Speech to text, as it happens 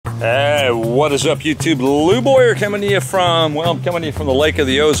Hey, what is up, YouTube? Lou Boyer coming to you from, well, I'm coming to you from the lake of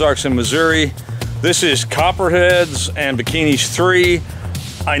the Ozarks in Missouri. This is Copperheads and Bikinis 3.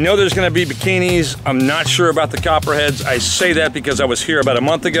 I know there's going to be bikinis. I'm not sure about the Copperheads. I say that because I was here about a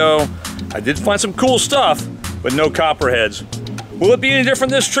month ago. I did find some cool stuff, but no Copperheads. Will it be any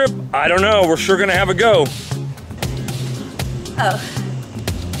different this trip? I don't know. We're sure going to have a go. Oh.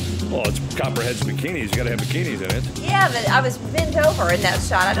 Well, it's Copperheads bikinis. You got to have bikinis in it. Yeah, but I was bent over in that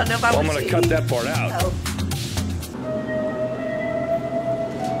shot. I don't know if I was. I'm going to cut that part out. Oh.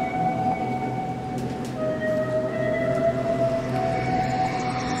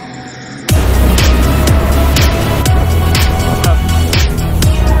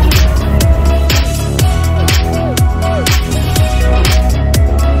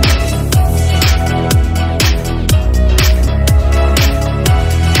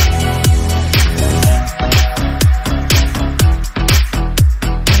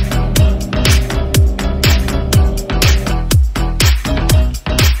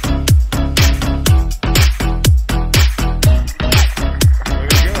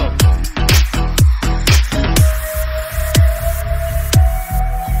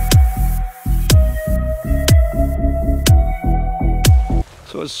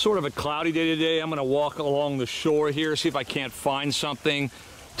 So it's sort of a cloudy day today. I'm gonna walk along the shore here, see if I can't find something.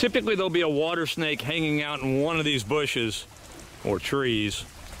 Typically there'll be a water snake hanging out in one of these bushes or trees,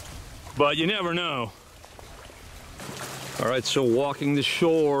 but you never know. All right, so walking the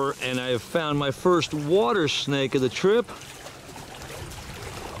shore, and I have found my first water snake of the trip.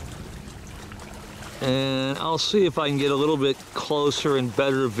 And I'll see if I can get a little bit closer and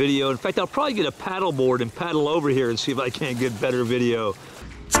better video. In fact, I'll probably get a paddle board and paddle over here and see if I can't get better video.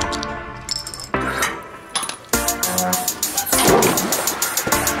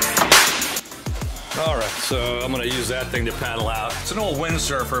 All right, so I'm gonna use that thing to paddle out. It's an old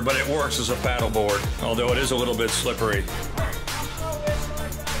windsurfer, but it works as a paddle board, although it is a little bit slippery.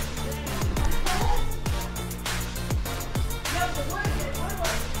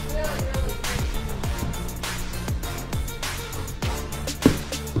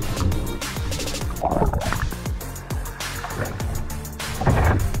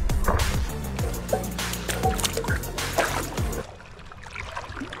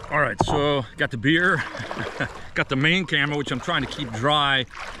 All right, so got the beer, got the main camera, which I'm trying to keep dry,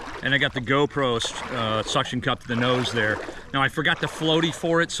 and I got the GoPro suction cup to the nose there. Now I forgot the floaty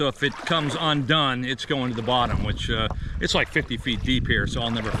for it, so if it comes undone, it's going to the bottom, which it's like 50 feet deep here, so I'll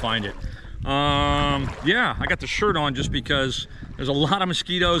never find it. Yeah, I got the shirt on just because there's a lot of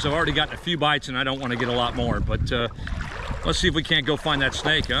mosquitoes. I've already gotten a few bites, and I don't want to get a lot more, but let's see if we can't go find that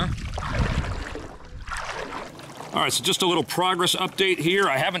snake, huh? All right, so just a little progress update here.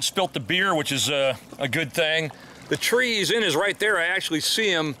 I haven't spilt the beer, which is a good thing. The tree he's in is right there. I actually see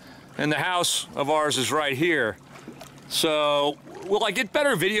him, and the house of ours is right here. So, will I get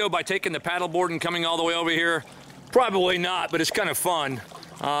better video by taking the paddleboard and coming all the way over here? Probably not, but it's kind of fun.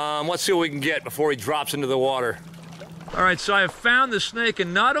 Let's see what we can get before he drops into the water. All right, so I have found the snake,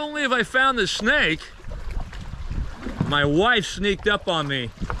 and not only have I found the snake, my wife sneaked up on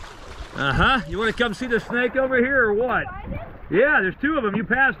me. Uh-huh. You want to come see the snake over here or what? Yeah, there's two of them. You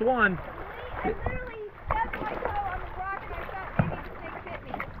passed one.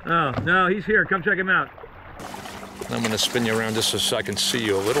 Oh, no, he's here. Come check him out. I'm going to spin you around just so I can see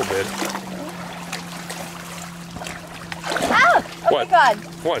you a little bit. Oh, oh what? My God.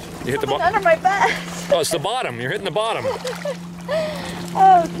 What? You hit the bottom? Under my butt. Oh, it's the bottom. You're hitting the bottom.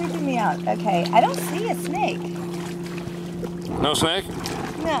 Oh, it's creeping me out. Okay, I don't see a snake. No snake?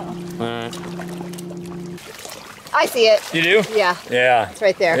 No. All right. I see it. You do? Yeah. Yeah. It's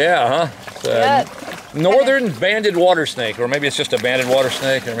right there. Yeah, huh? Northern banded water snake, or maybe it's just a banded water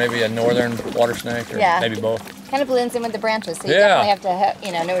snake, or maybe a northern water snake, or maybe both. Kind of blends in with the branches, so you definitely have to,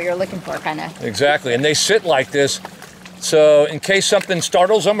 you know what you're looking for, kind of. Exactly, and they sit like this, so in case something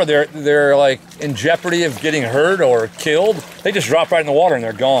startles them, or they're like in jeopardy of getting hurt or killed, they just drop right in the water and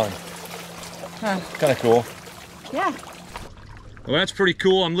they're gone. Huh. Kind of cool. Yeah. Well, that's pretty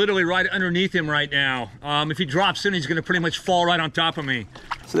cool. I'm literally right underneath him right now. If he drops in, he's going to pretty much fall right on top of me.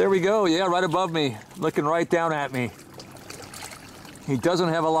 So there we go. Yeah, right above me, looking right down at me. He doesn't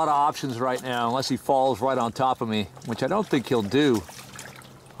have a lot of options right now unless he falls right on top of me, which I don't think he'll do,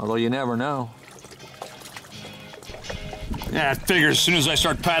 although you never know. Yeah, I figured as soon as I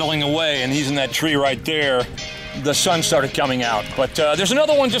start paddling away and he's in that tree right there, the sun started coming out. But there's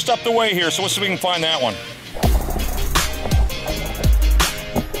another one just up the way here, so let's see if we can find that one.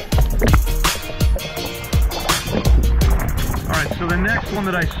 So the next one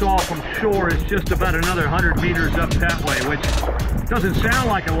that I saw from shore is just about another 100 meters up that way, which Doesn't sound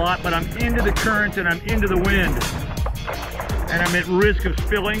like a lot, but I'm into the current and I'm into the wind. And I'm at risk of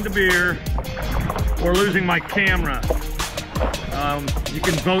spilling the beer or losing my camera. You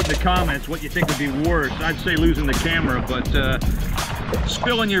can vote in the comments what you think would be worse. I'd say losing the camera, but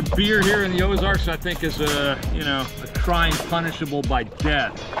spilling your beer here in the Ozarks, I think, is a crime punishable by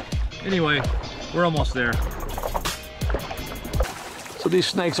death. Anyway, we're almost there. So these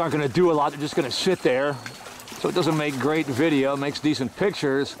snakes aren't going to do a lot. They're just going to sit there. So it doesn't make great video. It makes decent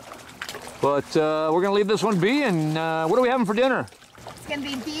pictures. But we're going to leave this one be. And what are we having for dinner? It's going to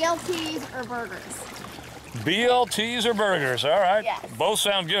be BLTs or burgers. BLTs or burgers. All right. Yes. Both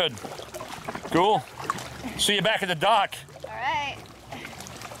sound good. Cool. See you back at the dock. All right.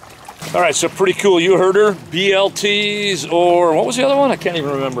 All right, so pretty cool. You heard her. BLTs or what was the other one? I can't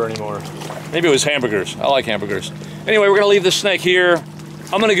even remember anymore. Maybe it was hamburgers. I like hamburgers. Anyway, we're going to leave this snake here.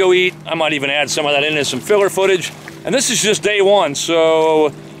 I'm going to go eat. I might even add some of that into some filler footage. And this is just day one, so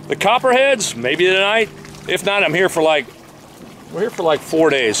the Copperheads, maybe tonight. If not, I'm here for we're here for like 4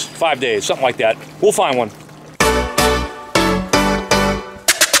 days, 5 days, something like that. We'll find one.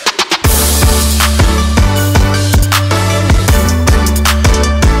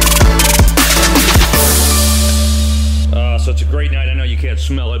 So it's a great night. I know you can't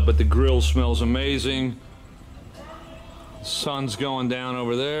smell it, but the grill smells amazing. Sun's going down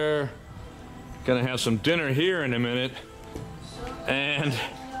over there. Gonna have some dinner here in a minute. And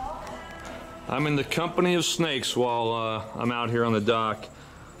I'm in the company of snakes while I'm out here on the dock.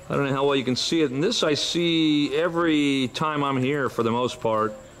 I don't know how well you can see it. And this I see every time I'm here for the most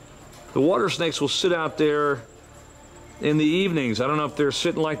part. The water snakes will sit out there in the evenings. I don't know if they're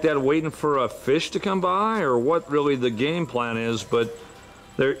sitting like that waiting for a fish to come by or what really the game plan is, but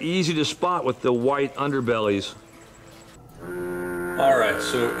they're easy to spot with the white underbellies. All right,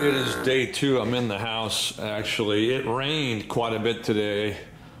 so it is day 2. I'm in the house, actually. It rained quite a bit today.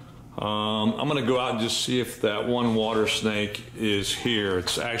 I'm gonna go out and just see if that one water snake is here.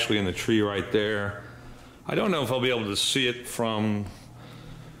 It's actually in the tree right there. I don't know if I'll be able to see it from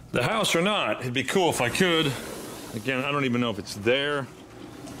the house or not. It'd be cool if I could. Again, I don't even know if it's there.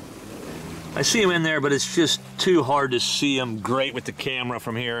 I see him in there, but it's just too hard to see him great with the camera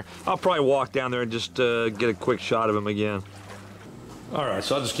from here. I'll probably walk down there and just get a quick shot of him again. All right,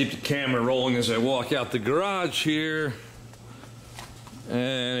 so I'll just keep the camera rolling as I walk out the garage here.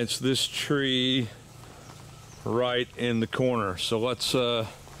 And it's this tree right in the corner. So let's,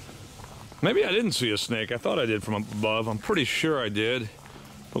 maybe I didn't see a snake. I thought I did from above. I'm pretty sure I did,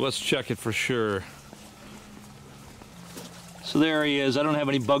 but let's check it for sure. So there he is. I don't have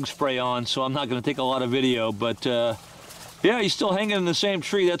any bug spray on, so I'm not going to take a lot of video, but yeah, he's still hanging in the same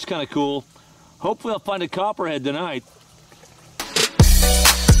tree. That's kind of cool. Hopefully I'll find a copperhead tonight.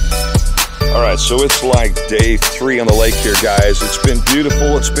 All right, so it's like day 3 on the lake here, guys. It's been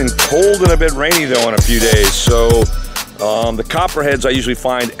beautiful. It's been cold and a bit rainy, though, in a few days. So the copperheads I usually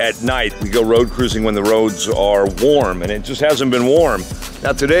find at night. We go road cruising when the roads are warm, and it just hasn't been warm.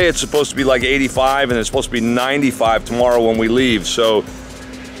 Now, today it's supposed to be like 85, and it's supposed to be 95 tomorrow when we leave. So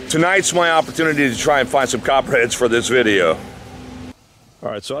tonight's my opportunity to try and find some copperheads for this video. All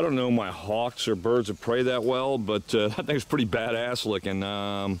right, so I don't know my hawks or birds of prey that well, but that thing's pretty badass looking.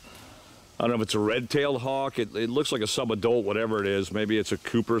 I don't know if it's a red-tailed hawk. It looks like a sub-adult, whatever it is. Maybe it's a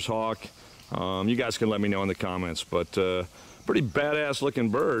Cooper's hawk. You guys can let me know in the comments, but pretty badass looking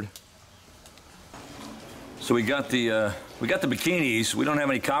bird. So we got the bikinis. We don't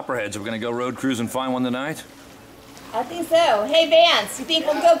have any copperheads. We're gonna go road cruise and find one tonight. I think so. Hey Vance, you think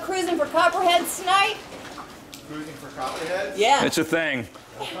we'll go cruising for copperheads tonight? Cruising for copperheads? Yeah. It's a thing.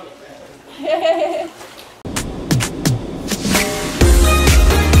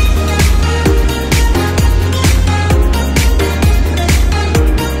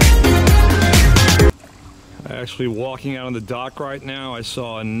 Actually walking out on the dock right now, I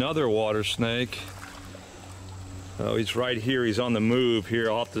saw another water snake. Oh, he's right here. He's on the move here.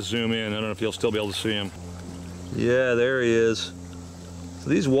 I'll have to zoom in. I don't know if you'll still be able to see him. Yeah, there he is.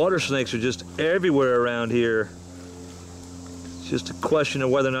 So these water snakes are just everywhere around here. It's just a question of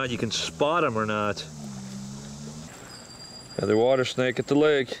whether or not you can spot them or not. Another water snake at the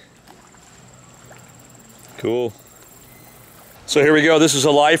lake. Cool. So here we go. This is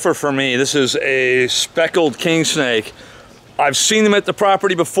a lifer for me. This is a speckled king snake. I've seen them at the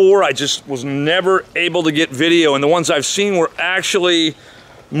property before. I just was never able to get video, and the ones I've seen were actually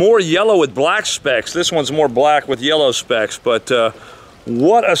more yellow with black specks. This one's more black with yellow specks, but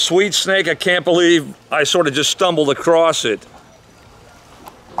what a sweet snake. I can't believe I sort of just stumbled across it.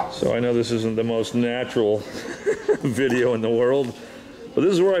 So I know this isn't the most natural video in the world, but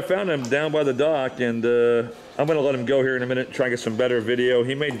this is where I found him, down by the dock, and I'm gonna let him go here in a minute and try and get some better video.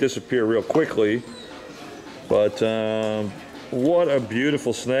 He may disappear real quickly, but what a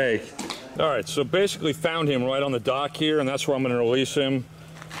beautiful snake. All right, so basically found him right on the dock here, and that's where I'm gonna release him.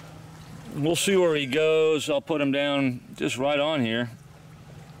 We'll see where he goes. I'll put him down just right on here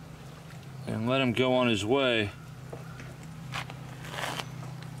and let him go on his way.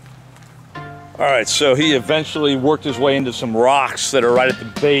 All right, so he eventually worked his way into some rocks that are right at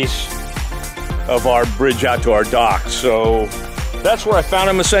the base of our bridge out to our dock. So that's where I found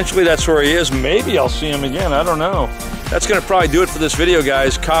him essentially. That's where he is. Maybe I'll see him again, I don't know. That's gonna probably do it for this video,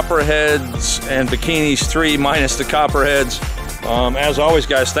 guys. Copperheads and Bikinis 3 minus the Copperheads. As always,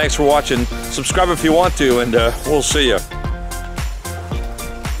 guys, thanks for watching. Subscribe if you want to, and we'll see you.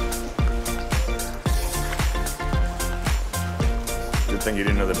 Good thing you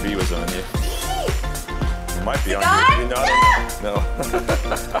didn't know the bee was on you. It might be on you. No.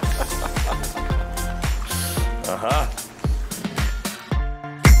 Uh-huh.